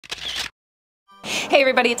Hey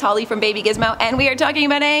everybody, it's Holly from Baby Gizmo, and we are talking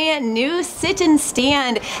about a new sit-in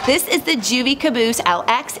stand. This is the Joovy Caboose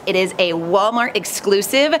LX. It is a Walmart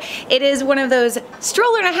exclusive. It is one of those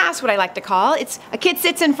stroller and a half, what I like to call. It's a kid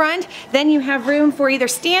sits in front, then you have room for either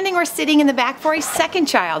standing or sitting in the back for a second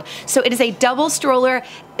child. So it is a double stroller,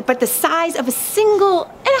 but the size of a single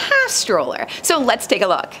and a half stroller. So let's take a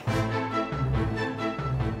look.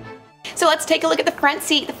 So let's take a look at the front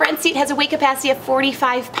seat. The front seat has a weight capacity of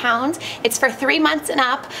 45 pounds. It's for 3 months and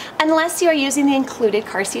up, unless you are using the included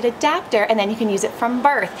car seat adapter, and then you can use it from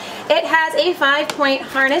birth. It has a 5-point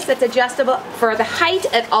harness that's adjustable for the height.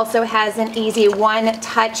 It also has an easy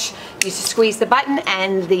one-touch. You just squeeze the button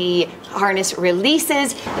and the harness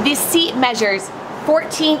releases. The seat measures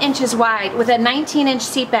 14 inches wide with a 19-inch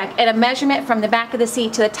seat back and a measurement from the back of the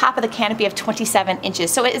seat to the top of the canopy of 27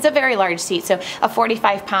 inches. So it is a very large seat, so a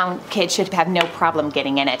 45-pound kid should have no problem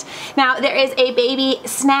getting in it. Now there is a baby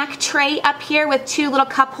snack tray up here with 2 little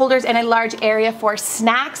cup holders and a large area for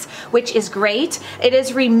snacks, which is great. It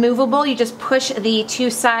is removable. You just push the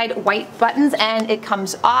 2 side white buttons and it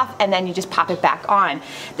comes off, and then you just pop it back on.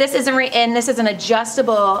 This is an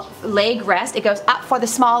adjustable leg rest. It goes up for the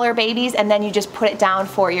smaller babies, and then you just put it down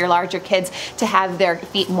for your larger kids to have their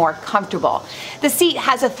feet more comfortable. The seat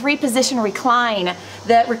has a 3-position recline.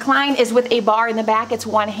 The recline is with a bar in the back. It's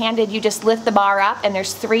one-handed. You just lift the bar up and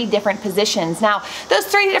there's 3 different positions. Now, those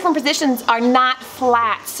 3 different positions are not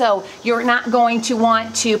flat, so you're not going to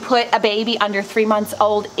want to put a baby under 3 months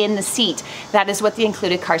old in the seat. That is what the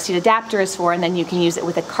included car seat adapter is for, and then you can use it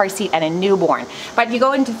with a car seat and a newborn. But you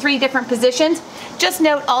go into 3 different positions. Just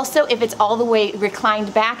note also, if it's all the way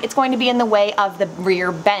reclined back, it's going to be in the way of the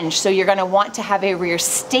rear bench, so you're going to want to have a rear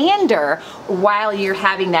stander while you're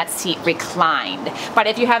having that seat reclined. But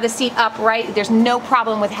if you have the seat upright, there's no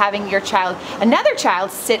problem with having your child, another child,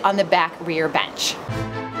 sit on the back rear bench.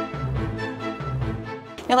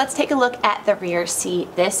 Now let's take a look at the rear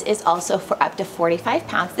seat. This is also for up to 45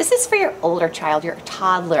 pounds. This is for your older child, your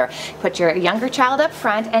toddler. Put your younger child up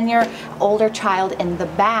front and your older child in the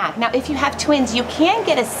back. Now if you have twins, you can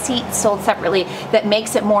get a seat sold separately that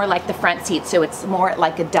makes it more like the front seat, so it's more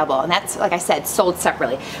like a double, and that's, like I said, sold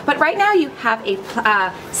separately. But right now you have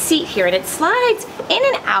a seat here, and it slides in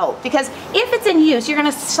and out, because if it's in use, you're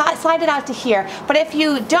gonna slide it out to here. But if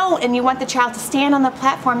you don't and you want the child to stand on the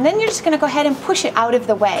platform, then you're just gonna go ahead and push it out of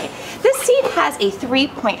the way. This seat has a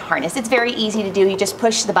 3-point harness. It's very easy to do. You just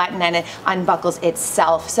push the button and it unbuckles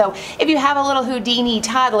itself. So if you have a little Houdini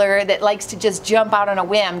toddler that likes to just jump out on a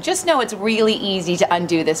whim, just know it's really easy to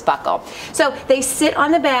undo this buckle. So they sit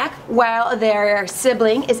on the back while their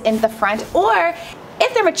sibling is in the front, or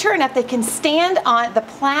if they're mature enough, they can stand on the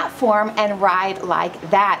platform and ride like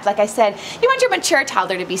that. Like I said, you want your mature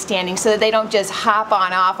toddler to be standing so that they don't just hop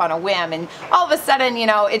on off on a whim and all of a sudden, you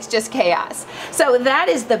know, it's just chaos. So that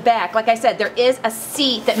is the back. Like I said, there is a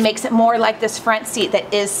seat that makes it more like this front seat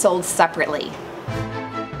that is sold separately.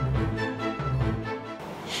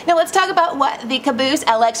 Now let's talk about what the Caboose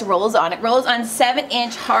LX rolls on. It rolls on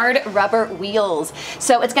 7-inch hard rubber wheels.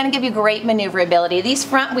 So it's going to give you great maneuverability. These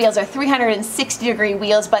front wheels are 360-degree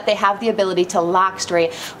wheels, but they have the ability to lock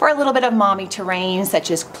straight for a little bit of mommy terrain, such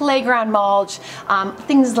as playground mulch,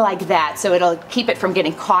 things like that. So it'll keep it from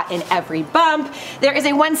getting caught in every bump. There is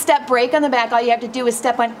a 1-step brake on the back. All you have to do is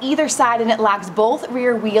step on either side and it locks both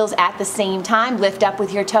rear wheels at the same time. Lift up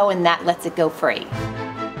with your toe and that lets it go free.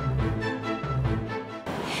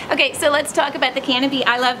 Okay, so let's talk about the canopy.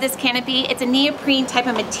 I love this canopy. It's a neoprene type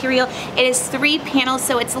of material. It is 3 panels,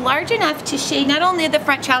 so it's large enough to shade not only the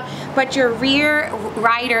front child, but your rear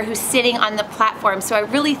rider who's sitting on the platform. So I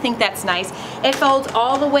really think that's nice. It folds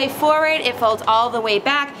all the way forward, it folds all the way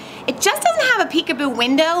back. It just doesn't have a peekaboo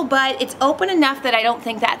window, but it's open enough that I don't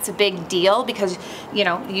think that's a big deal, because, you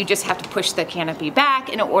know, you just have to push the canopy back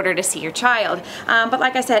in order to see your child. But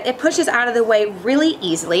like I said, it pushes out of the way really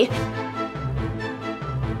easily.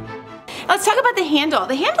 Let's talk about the handle.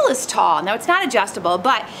 The handle is tall. Now it's not adjustable,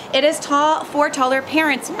 but it is tall for taller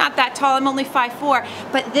parents. I'm not that tall, I'm only 5'4",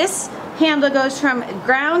 but this handle goes from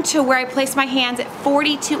ground to where I place my hands at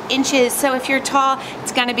 42 inches. So if you're tall,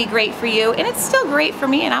 it's gonna be great for you, and it's still great for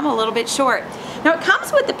me, and I'm a little bit short. Now it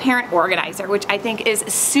comes with the parent organizer, which I think is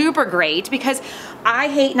super great, because I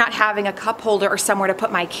hate not having a cup holder or somewhere to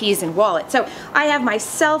put my keys and wallet. So I have my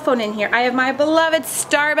cell phone in here. I have my beloved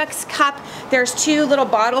Starbucks cup. There's 2 little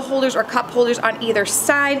bottle holders or cup holders on either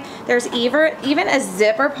side. There's even a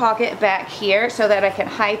zipper pocket back here so that I can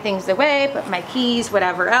hide things away, put my keys,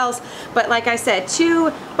 whatever else. But like I said,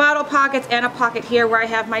 2 bottle pockets and a pocket here where I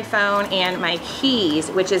have my phone and my keys,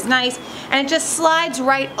 which is nice. And it just slides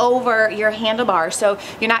right over your handlebar bar, so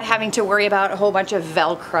you're not having to worry about a whole bunch of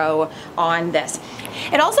Velcro on this.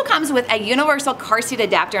 It also comes with a universal car seat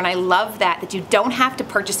adapter, and I love that you don't have to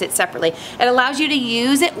purchase it separately. It allows you to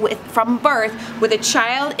use it from birth with a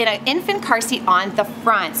child in an infant car seat on the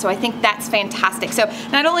front, so I think that's fantastic. So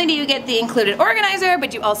not only do you get the included organizer,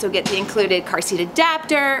 but you also get the included car seat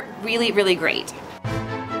adapter. Really, really great.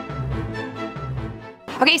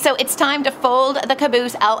 Okay, so it's time to fold the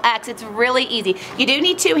Caboose LX. It's really easy. You do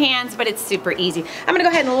need 2 hands, but it's super easy. I'm gonna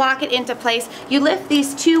go ahead and lock it into place. You lift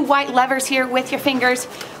these 2 white levers here with your fingers,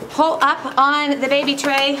 pull up on the baby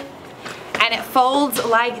tray, and it folds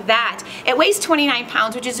like that. It weighs 29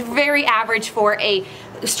 pounds, which is very average for a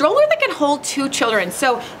stroller that can hold 2 children.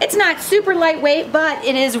 So it's not super lightweight, but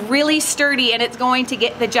it is really sturdy and it's going to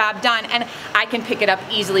get the job done. And I can pick it up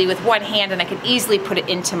easily with 1 hand and I can easily put it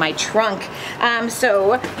into my trunk.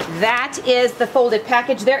 So that is the folded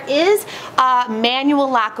package. There is a manual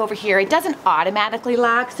lock over here. It doesn't automatically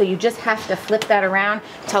lock, so you just have to flip that around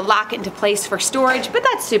to lock it into place for storage, but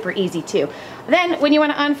that's super easy too. Then when you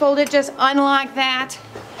want to unfold it, just unlock that,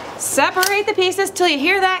 separate the pieces till you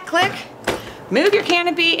hear that click, move your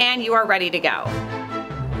canopy, and you are ready to go.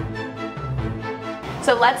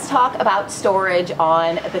 So let's talk about storage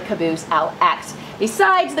on the Caboose LX.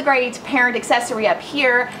 Besides the great parent accessory up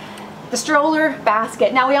here, the stroller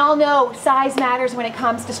basket. Now we all know size matters when it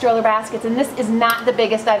comes to stroller baskets, and this is not the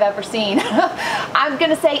biggest I've ever seen. I'm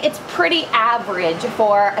gonna say it's pretty average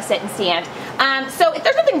for a sit and stand. So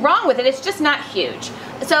there's nothing wrong with it, it's just not huge.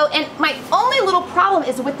 So, and my only little problem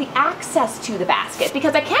is with the access to the basket,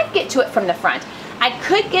 because I can't get to it from the front. I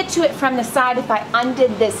could get to it from the side if I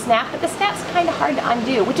undid this snap, but the snap's kind of hard to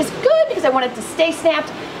undo, which is good because I want it to stay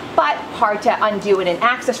snapped, but hard to undo it and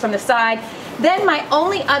access from the side. Then my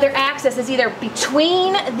only other access is either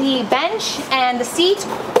between the bench and the seat,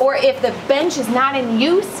 or if the bench is not in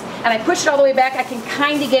use and I push it all the way back, I can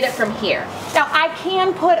kind of get it from here. Now I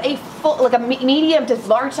can put a full, like a medium to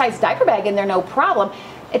large size diaper bag in there, no problem.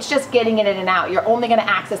 It's just getting it in and out. You're only gonna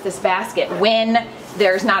access this basket when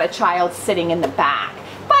there's not a child sitting in the back.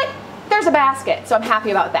 But there's a basket, so I'm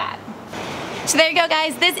happy about that. So there you go,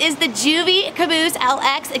 guys. This is the Joovy Caboose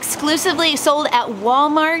LX, exclusively sold at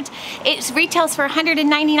Walmart. It retails for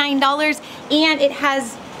 $199 and it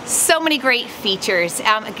has so many great features.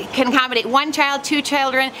 It can accommodate 1 child, 2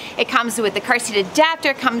 children. It comes with the car seat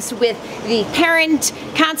adapter, comes with the parent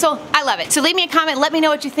console. I love it. So leave me a comment, let me know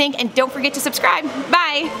what you think, and don't forget to subscribe.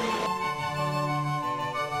 Bye.